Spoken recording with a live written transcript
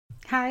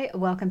Hi,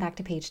 welcome back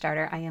to Page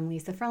Starter. I am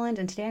Lisa Ferland,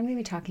 and today I'm going to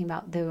be talking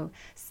about the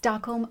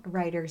Stockholm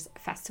Writers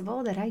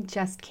Festival that I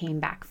just came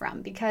back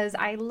from because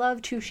I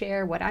love to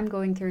share what I'm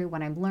going through,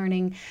 what I'm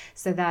learning,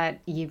 so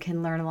that you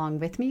can learn along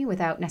with me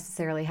without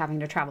necessarily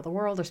having to travel the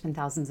world or spend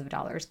thousands of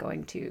dollars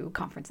going to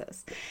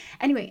conferences.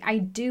 Anyway, I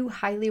do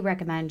highly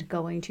recommend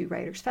going to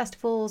writers'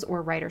 festivals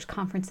or writers'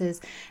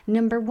 conferences.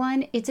 Number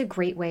one, it's a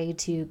great way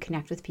to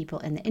connect with people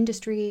in the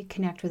industry,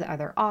 connect with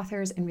other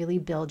authors, and really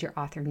build your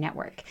author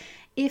network.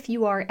 If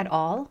you are at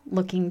all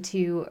looking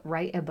to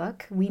write a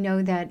book, we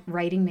know that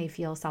writing may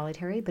feel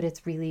solitary, but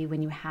it's really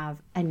when you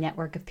have a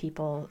network of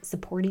people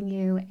supporting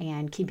you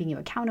and keeping you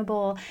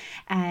accountable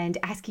and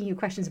asking you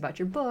questions about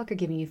your book or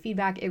giving you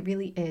feedback. It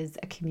really is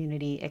a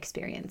community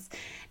experience.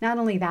 Not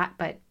only that,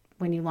 but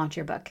when you launch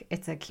your book,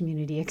 it's a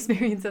community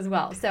experience as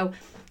well. So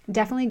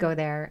definitely go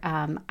there.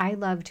 I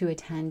love to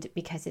attend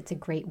because it's a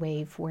great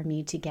way for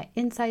me to get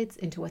insights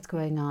into what's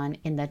going on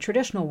in the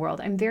traditional world.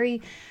 I'm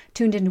very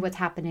tuned into what's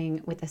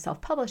happening with the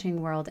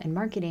self-publishing world and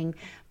marketing,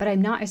 but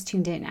I'm not as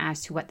tuned in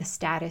as to what the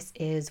status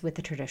is with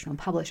the traditional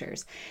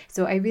publishers.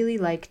 So I really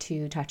like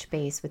to touch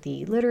base with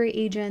the literary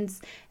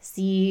agents,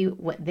 see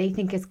what they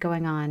think is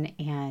going on,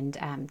 and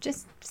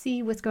just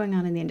see what's going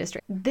on in the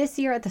industry. This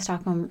year at the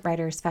Stockholm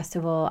Writers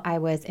Festival, I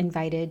was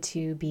invited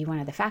to be one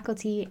of the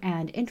faculty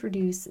and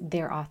introduce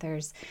their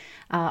authors,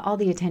 all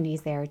the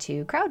attendees there,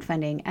 to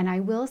crowdfunding. And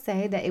I will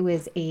say that it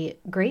was a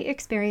great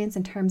experience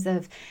in terms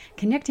of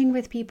connecting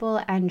with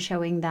people and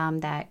showing them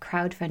that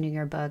crowdfunding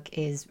your book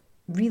is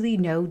really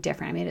no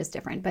different. I mean, it is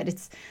different, but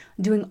it's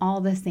doing all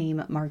the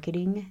same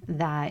marketing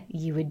that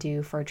you would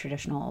do for a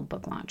traditional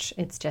book launch.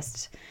 It's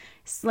just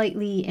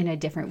slightly in a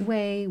different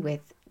way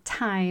with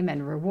time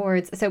and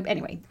rewards. So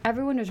anyway,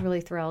 everyone was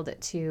really thrilled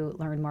to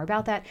learn more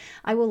about that.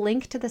 I will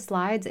link to the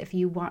slides. If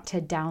you want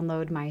to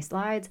download my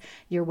slides,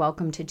 you're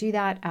welcome to do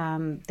that.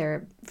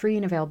 They're free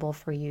and available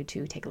for you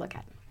to take a look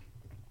at.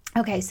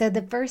 Okay, so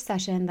the first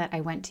session that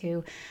I went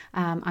to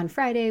on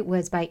Friday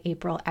was by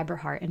April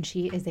Eberhardt, and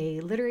she is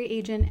a literary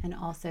agent and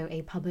also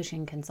a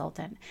publishing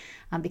consultant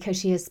because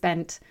she has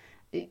spent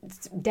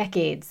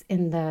decades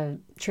in the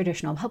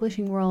traditional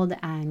publishing world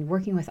and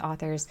working with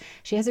authors.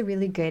 She has a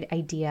really good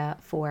idea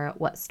for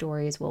what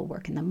stories will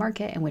work in the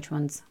market and which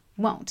ones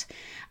won't.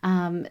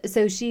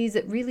 So she's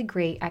really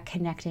great at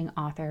connecting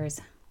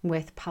authors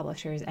with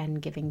publishers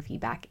and giving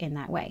feedback in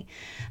that way.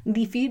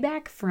 The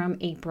feedback from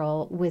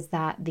April was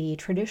that the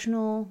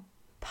traditional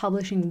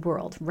publishing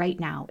world right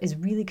now is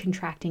really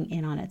contracting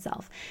in on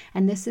itself.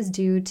 And this is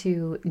due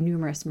to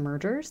numerous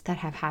mergers that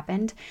have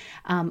happened,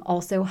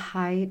 also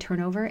high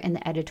turnover in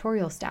the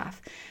editorial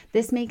staff.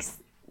 This makes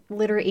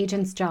literary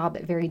agents' job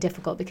very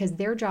difficult because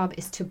their job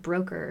is to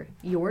broker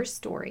your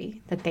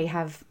story that they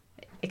have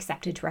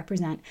accepted to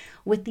represent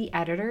with the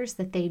editors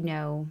that they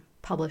know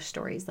publish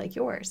stories like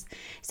yours.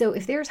 So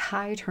if there's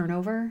high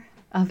turnover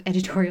of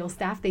editorial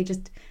staff, they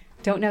just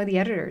don't know the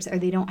editors, or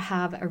they don't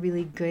have a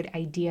really good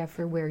idea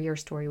for where your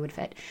story would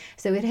fit.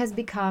 So it has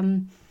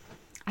become,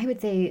 I would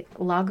say,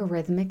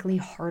 logarithmically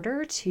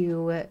harder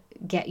to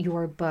get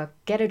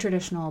a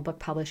traditional book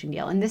publishing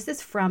deal. And this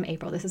is from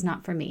April. This is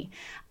not from me.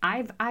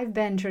 I've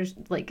been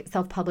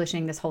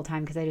self-publishing this whole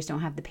time because I just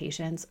don't have the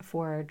patience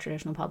for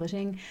traditional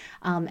publishing.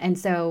 And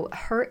so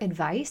her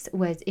advice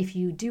was, if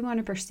you do want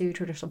to pursue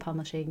traditional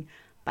publishing,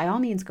 by all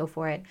means go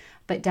for it,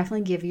 but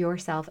definitely give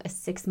yourself a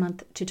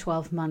 6-month to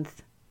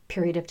 12-month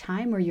period of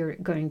time where you're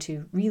going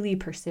to really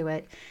pursue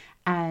it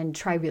and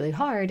try really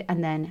hard,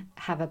 and then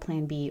have a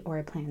plan B or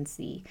a plan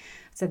C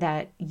so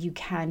that you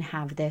can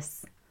have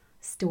this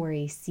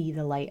story see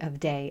the light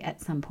of day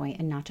at some point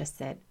and not just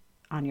sit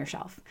on your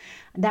shelf.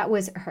 That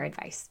was her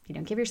advice.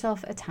 Give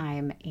yourself a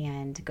time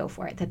and go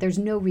for it. That there's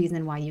no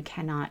reason why you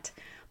cannot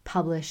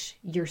publish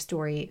your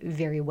story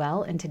very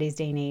well in today's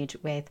day and age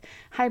with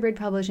hybrid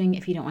publishing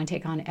if you don't want to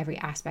take on every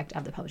aspect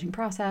of the publishing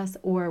process,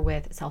 or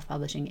with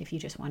self-publishing if you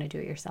just want to do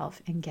it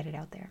yourself and get it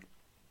out there.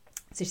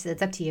 So she said,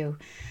 it's up to you.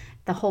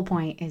 The whole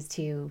point is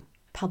to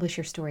publish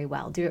your story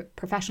well. Do it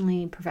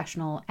professionally,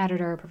 professional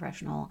editor,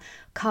 professional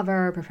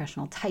cover,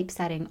 professional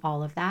typesetting,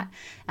 all of that,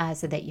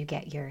 so that you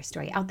get your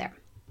story out there.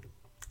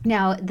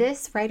 Now,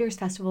 this Writers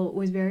Festival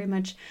was very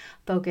much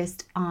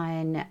focused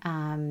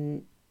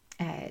on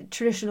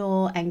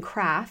traditional and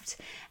craft,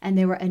 and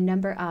there were a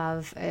number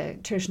of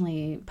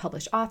traditionally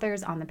published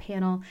authors on the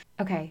panel.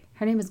 Okay,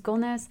 her name is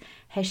Golnaz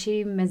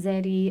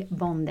Heshimazeri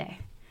Bonde,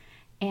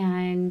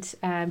 and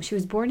she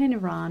was born in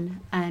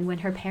Iran, and when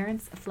her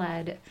parents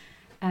fled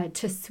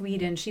to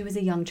Sweden, she was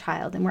a young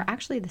child, and we're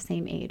actually the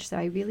same age, so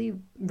I really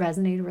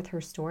resonated with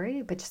her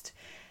story, but just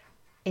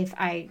if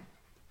I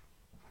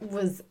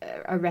was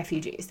a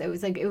refugee. So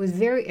it was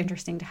very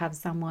interesting to have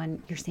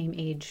someone your same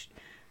age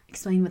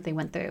explain what they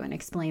went through and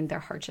explain their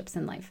hardships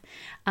in life.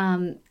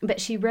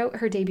 But she wrote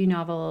her debut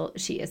novel,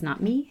 She Is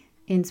Not Me,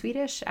 in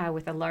Swedish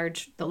with the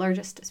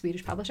largest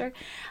Swedish publisher.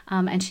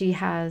 And she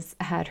has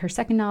had her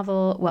second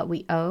novel, What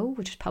We Owe,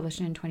 which was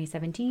published in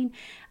 2017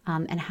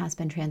 and has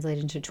been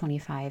translated into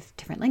 25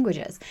 different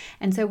languages.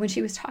 And so when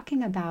she was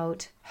talking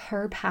about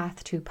her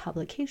path to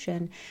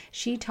publication,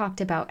 she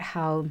talked about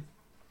how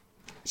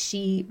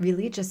she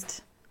really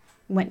just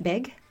went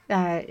big.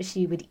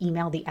 She would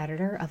email the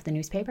editor of the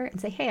newspaper and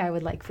say, hey, I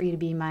would like for you to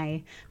be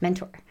my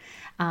mentor.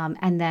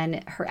 And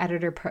then her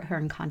editor put her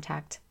in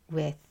contact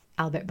with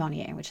Albert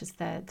Bonnier, which is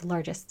the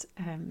largest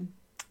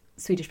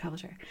Swedish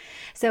publisher.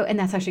 So, and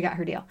that's how she got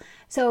her deal.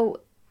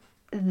 So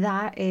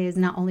that is,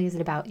 not only is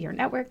it about your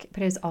network,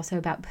 but it's also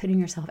about putting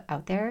yourself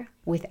out there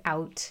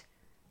without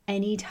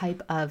any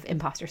type of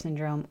imposter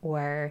syndrome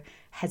or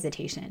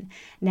hesitation.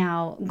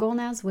 Now,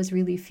 Golnaz was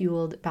really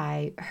fueled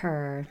by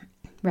her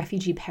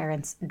refugee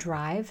parents'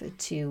 drive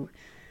to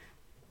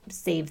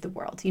save the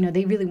world. You know,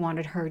 they really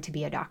wanted her to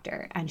be a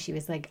doctor. And she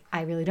was like,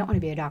 I really don't want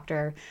to be a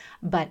doctor,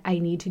 but I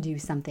need to do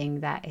something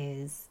that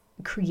is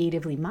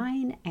creatively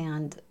mine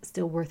and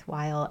still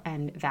worthwhile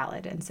and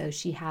valid. And so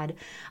she had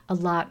a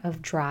lot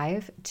of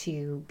drive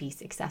to be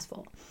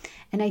successful.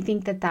 And I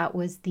think that that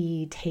was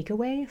the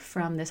takeaway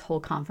from this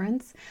whole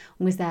conference,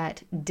 was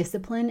that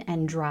discipline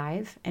and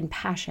drive and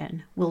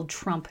passion will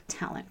trump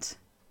talent.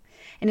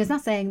 And it's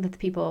not saying that the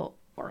people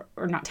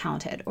are not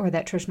talented, or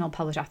that traditional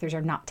published authors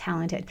are not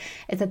talented.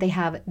 It's that they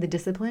have the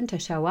discipline to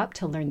show up,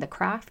 to learn the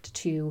craft,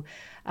 to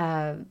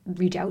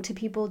reach out to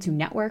people, to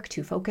network,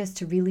 to focus,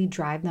 to really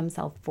drive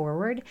themselves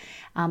forward.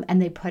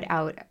 And they put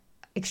out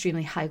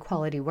extremely high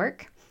quality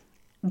work,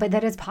 but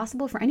that it's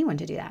possible for anyone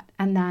to do that,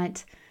 and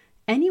that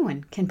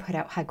anyone can put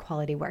out high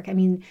quality work. I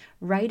mean,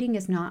 writing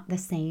is not the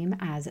same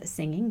as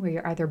singing, where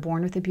you're either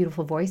born with a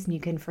beautiful voice and you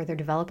can further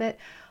develop it,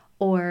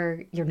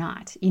 or you're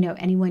not. You know,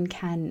 anyone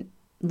can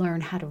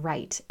learn how to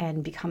write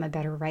and become a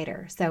better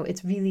writer. So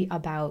it's really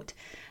about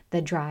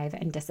the drive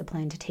and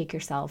discipline to take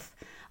yourself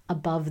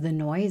above the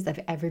noise of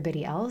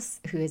everybody else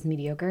who is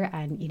mediocre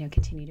and, you know,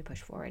 continue to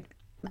push forward.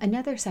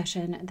 Another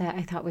session that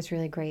I thought was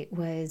really great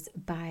was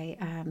by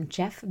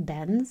Jeff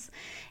Benz,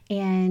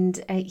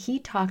 and he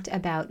talked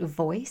about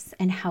voice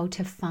and how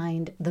to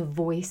find the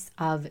voice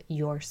of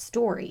your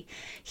story.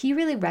 He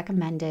really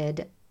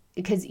recommended,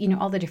 because, you know,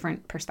 all the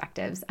different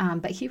perspectives,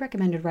 but he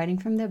recommended writing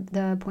from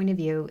the point of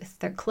view,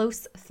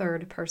 close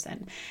third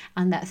person.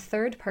 And that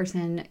third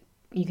person,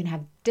 you can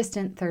have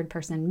distant third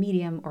person,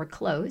 medium, or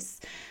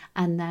close.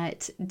 And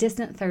that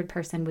distant third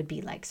person would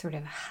be like sort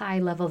of high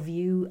level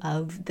view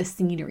of the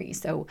scenery.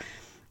 So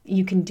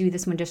you can do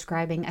this when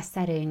describing a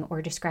setting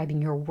or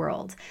describing your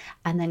world.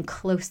 And then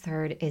close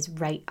third is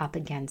right up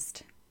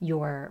against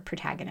your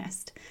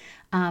protagonist.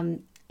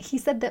 He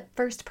said that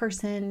first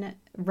person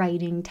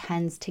writing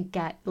tends to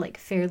get like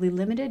fairly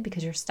limited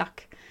because you're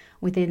stuck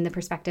within the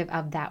perspective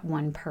of that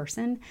one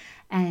person,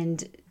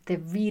 and the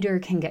reader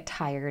can get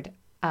tired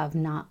of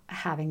not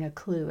having a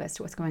clue as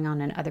to what's going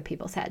on in other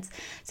people's heads.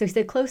 So he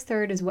said close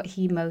third is what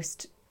he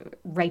most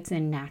writes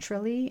in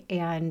naturally,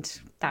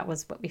 and that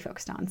was what we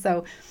focused on.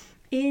 So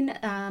in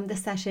the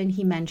session,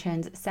 he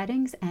mentions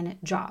settings and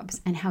jobs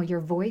and how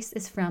your voice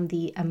is from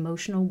the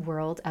emotional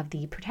world of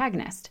the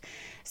protagonist.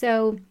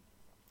 So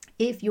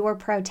if your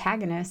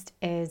protagonist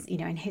is, you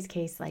know, in his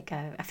case, like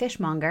a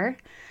fishmonger,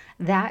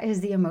 that is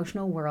the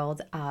emotional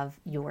world of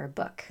your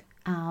book.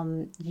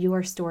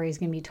 Your story is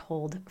going to be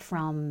told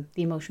from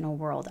the emotional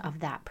world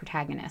of that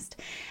protagonist.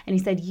 And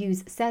he said,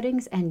 use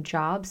settings and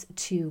jobs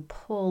to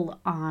pull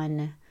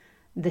on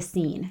the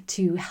scene,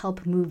 to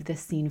help move the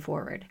scene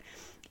forward.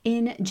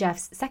 In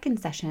Jeff's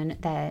second session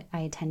that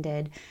I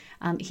attended,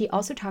 he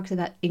also talks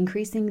about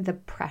increasing the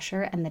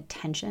pressure and the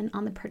tension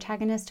on the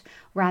protagonist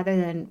rather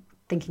than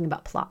thinking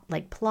about plot.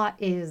 Like, plot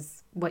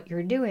is what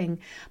you're doing,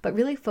 but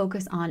really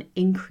focus on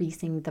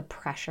increasing the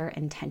pressure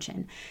and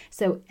tension.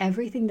 So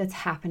everything that's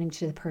happening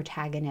to the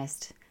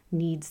protagonist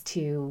needs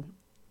to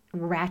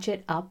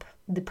ratchet up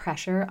the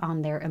pressure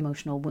on their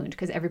emotional wound,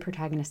 because every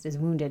protagonist is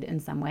wounded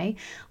in some way,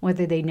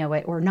 whether they know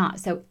it or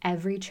not. So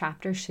every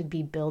chapter should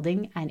be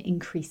building and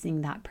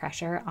increasing that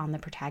pressure on the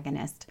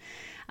protagonist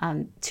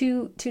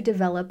to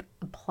develop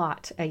a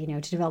plot,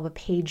 to develop a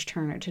page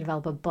turner, to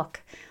develop a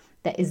book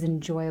that is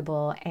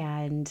enjoyable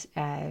and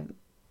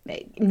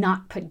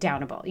not put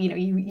downable. You know,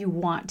 you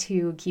want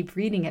to keep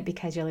reading it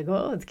because you're like,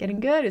 oh, it's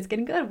getting good.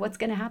 What's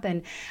going to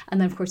happen?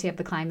 And then, of course, you have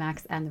the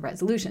climax and the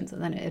resolution. So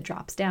then it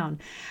drops down.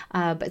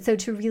 But so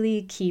to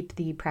really keep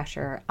the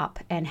pressure up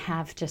and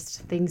have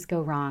just things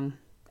go wrong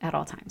at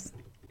all times.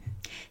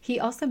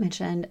 He also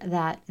mentioned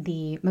that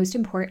the most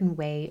important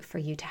way for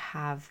you to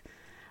have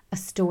a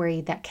story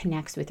that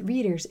connects with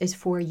readers is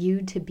for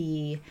you to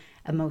be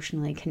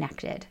emotionally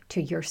connected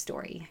to your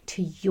story,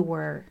 to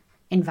your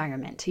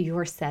environment, to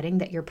your setting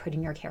that you're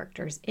putting your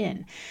characters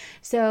in.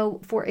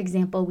 So, for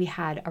example, we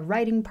had a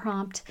writing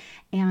prompt,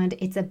 and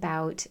it's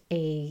about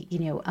a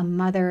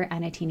mother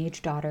and a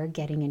teenage daughter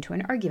getting into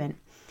an argument.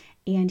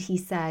 And he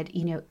said,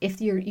 if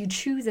you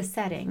choose a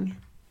setting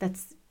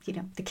that's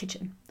the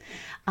kitchen,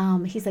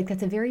 he's like,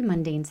 that's a very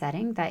mundane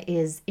setting that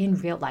is in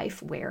real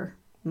life where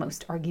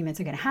most arguments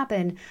are going to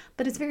happen,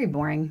 but it's very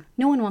boring.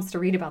 No one wants to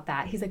read about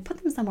that. He's like,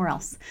 put them somewhere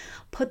else.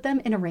 Put them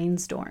in a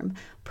rainstorm.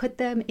 Put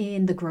them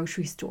in the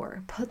grocery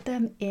store. Put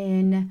them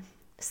in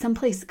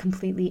someplace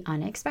completely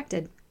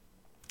unexpected.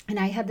 And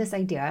I had this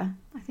idea,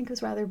 I think it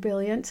was rather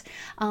brilliant,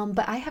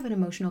 but I have an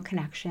emotional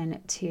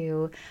connection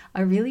to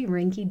a really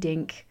rinky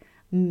dink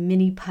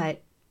mini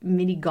putt,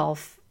 mini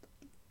golf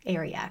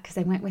area because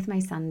I went with my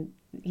son,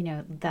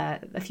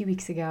 a few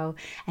weeks ago,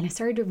 and it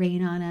started to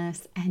rain on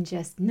us, and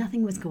just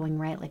nothing was going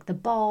right. Like the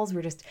balls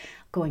were just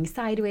going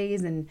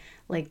sideways and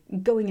like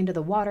going into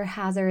the water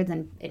hazards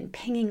and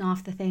pinging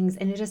off the things,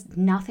 and it just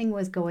nothing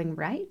was going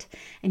right.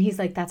 And he's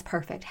like, "That's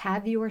perfect.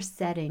 Have your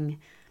setting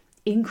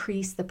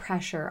increase the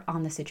pressure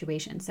on the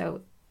situation." So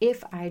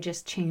if I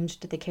just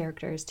changed the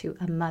characters to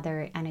a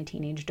mother and a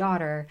teenage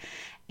daughter,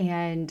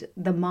 and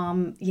the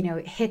mom,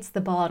 hits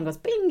the ball and goes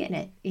bing,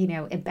 and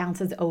it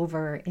bounces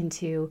over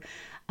into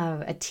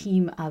a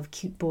team of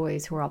cute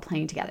boys who are all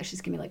playing together.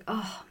 She's gonna be like,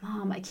 "Oh,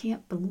 Mom, I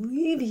can't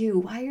believe you.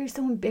 Why are you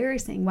so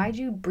embarrassing? Why'd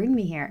you bring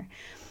me here?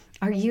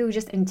 Are you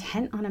just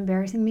intent on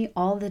embarrassing me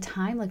all the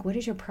time? Like, what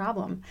is your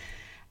problem?"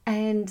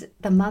 And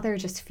the mother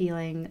just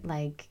feeling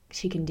like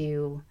she can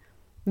do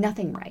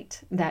nothing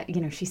right, that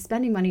she's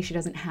spending money she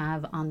doesn't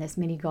have on this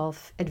mini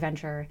golf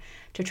adventure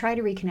to try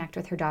to reconnect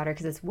with her daughter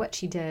because it's what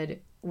she did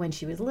when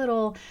she was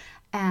little,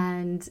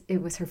 and it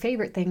was her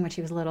favorite thing when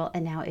she was little,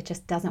 and now it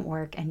just doesn't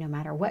work, and no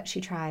matter what she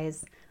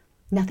tries,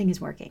 nothing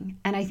is working.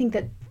 And I think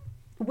that,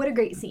 what a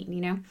great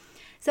scene.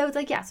 So it's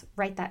like, yes,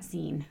 write that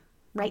scene,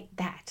 write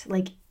that,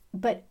 like,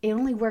 but it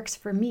only works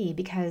for me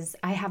because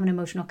I have an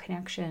emotional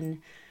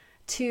connection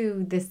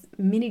to this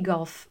mini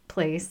golf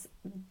place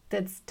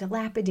that's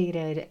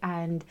dilapidated,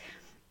 and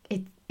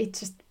it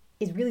just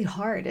is really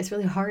hard. It's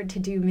really hard to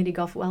do mini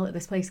golf well at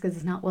this place because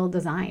it's not well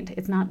designed.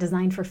 It's not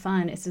designed for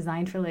fun. It's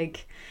designed for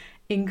like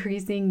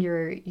increasing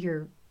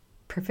your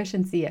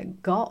proficiency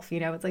at golf.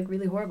 It's like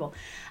really horrible.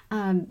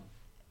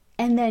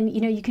 And then,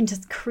 you can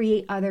just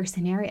create other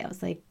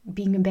scenarios, like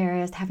being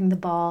embarrassed, having the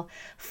ball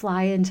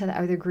fly into the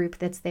other group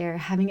that's there,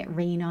 having it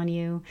rain on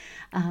you,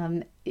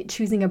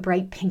 choosing a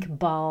bright pink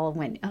ball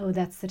when, oh,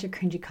 that's such a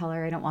cringy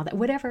color, I don't want that.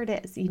 Whatever it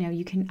is,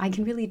 I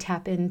can really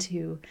tap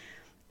into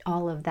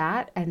all of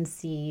that and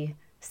see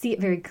it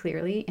very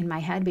clearly in my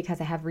head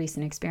because I have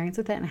recent experience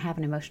with it and I have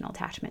an emotional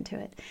attachment to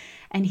it.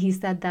 And he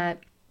said that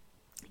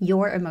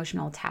your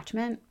emotional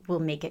attachment will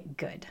make it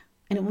good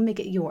and it will make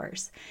it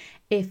yours.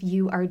 If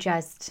you are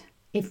just,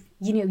 if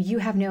you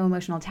have no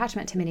emotional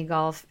attachment to mini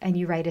golf and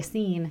you write a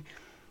scene,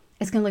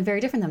 it's going to look very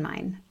different than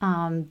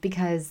mine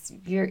because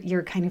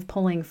you're kind of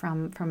pulling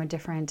from a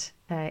different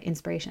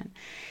inspiration.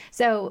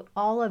 So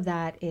all of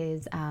that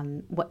is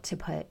what to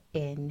put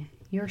in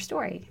your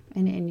story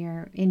and in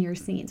your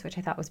scenes, which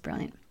I thought was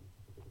brilliant.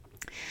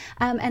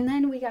 And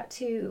then we got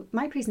to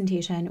my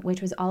presentation,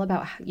 which was all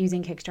about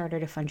using Kickstarter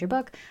to fund your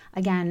book.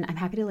 Again, I'm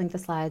happy to link the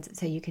slides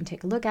so you can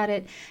take a look at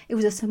it. It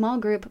was a small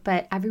group,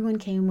 but everyone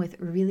came with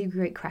really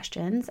great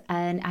questions.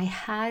 And I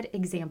had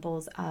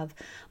examples of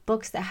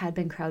books that had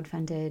been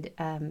crowdfunded,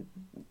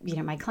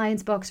 my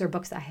clients' books or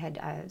books I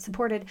had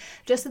supported,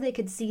 just so they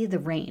could see the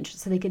range,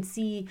 so they could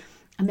see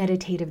a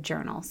meditative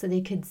journal, so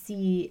they could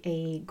see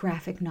a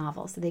graphic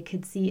novel, so they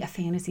could see a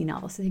fantasy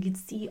novel, so they could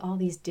see all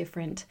these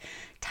different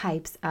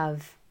types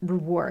of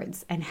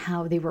rewards and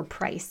how they were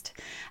priced.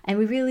 And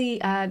we really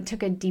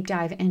took a deep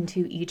dive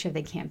into each of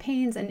the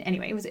campaigns. And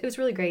anyway, it was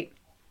really great.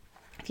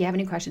 If you have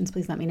any questions,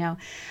 please let me know.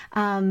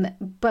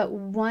 But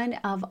one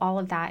of all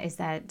of that is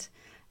that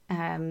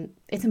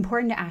it's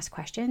important to ask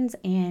questions.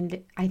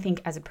 And I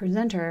think as a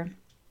presenter,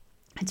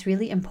 it's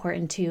really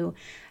important to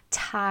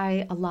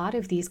tie a lot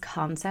of these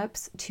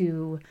concepts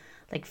to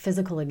like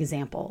physical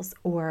examples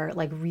or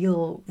like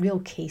real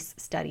case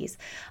studies.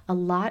 A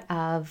lot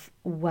of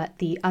what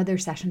the other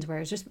sessions were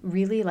is just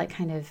really like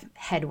kind of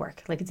head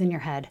work, like it's in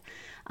your head.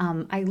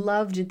 I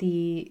loved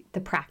the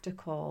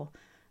practical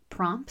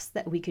prompts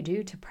that we could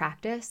do to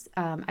practice.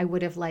 I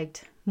would have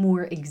liked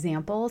more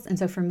examples. And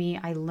so for me,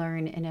 I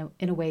learn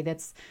in a way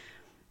that's,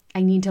 I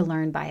need to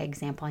learn by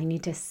example. I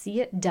need to see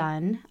it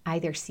done,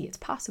 either see it's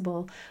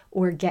possible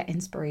or get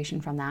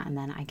inspiration from that, and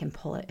then I can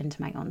pull it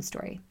into my own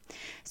story.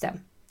 So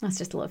that's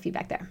just a little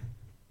feedback there.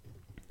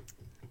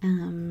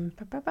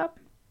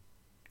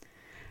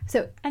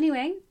 So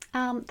anyway,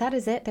 that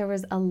is it. There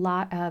was a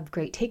lot of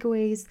great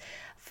takeaways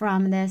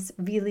from this.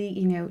 Really,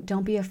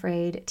 don't be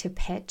afraid to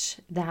pitch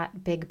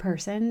that big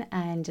person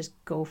and just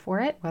go for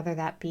it, whether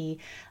that be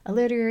a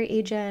literary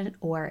agent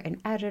or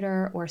an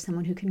editor or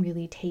someone who can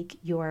really take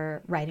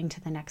your writing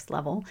to the next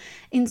level.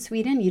 In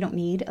Sweden, you don't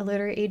need a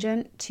literary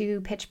agent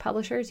to pitch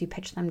publishers. You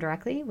pitch them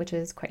directly, which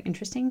is quite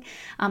interesting.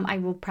 I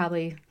will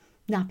probably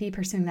not be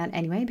pursuing that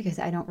anyway because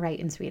I don't write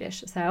in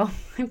Swedish. So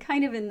I'm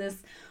kind of in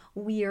this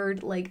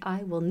weird, like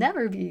I will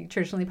never be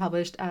traditionally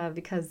published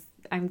because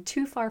I'm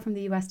too far from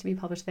the US to be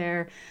published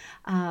there.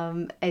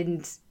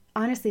 And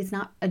honestly, it's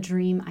not a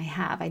dream I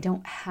have. I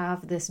don't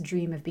have this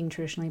dream of being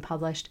traditionally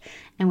published.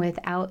 And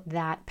without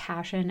that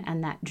passion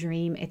and that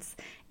dream, it's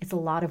a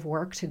lot of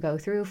work to go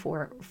through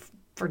for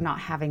not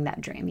having that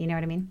dream. You know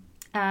what I mean?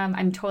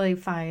 I'm totally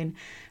fine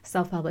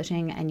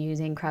self-publishing and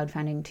using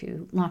crowdfunding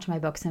to launch my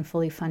books and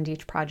fully fund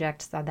each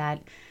project so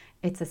that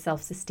it's a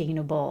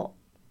self-sustainable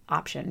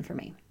option for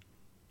me.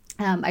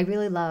 I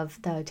really love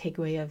the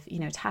takeaway of,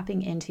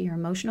 tapping into your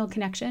emotional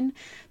connection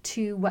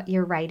to what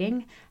you're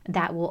writing.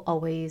 That will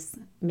always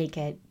make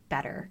it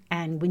better.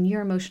 And when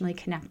you're emotionally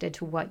connected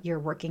to what you're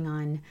working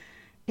on,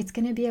 it's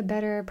going to be a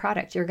better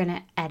product. You're going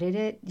to edit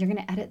it. You're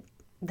going to edit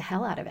the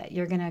hell out of it.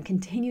 You're going to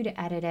continue to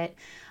edit it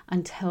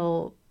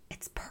until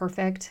it's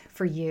perfect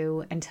for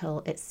you,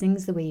 until it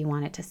sings the way you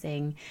want it to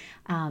sing.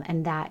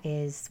 And that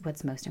is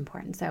what's most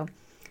important. So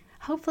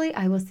hopefully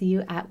I will see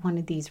you at one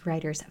of these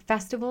writers'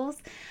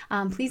 festivals.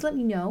 Please let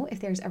me know if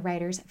there's a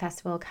writers'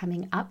 festival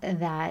coming up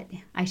that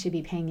I should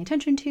be paying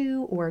attention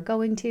to or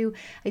going to.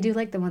 I do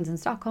like the ones in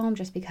Stockholm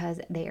just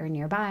because they are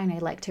nearby and I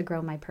like to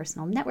grow my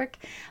personal network.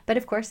 But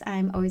of course,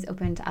 I'm always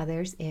open to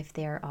others if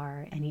there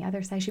are any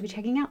others I should be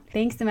checking out.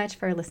 Thanks so much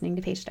for listening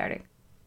to Page Starter.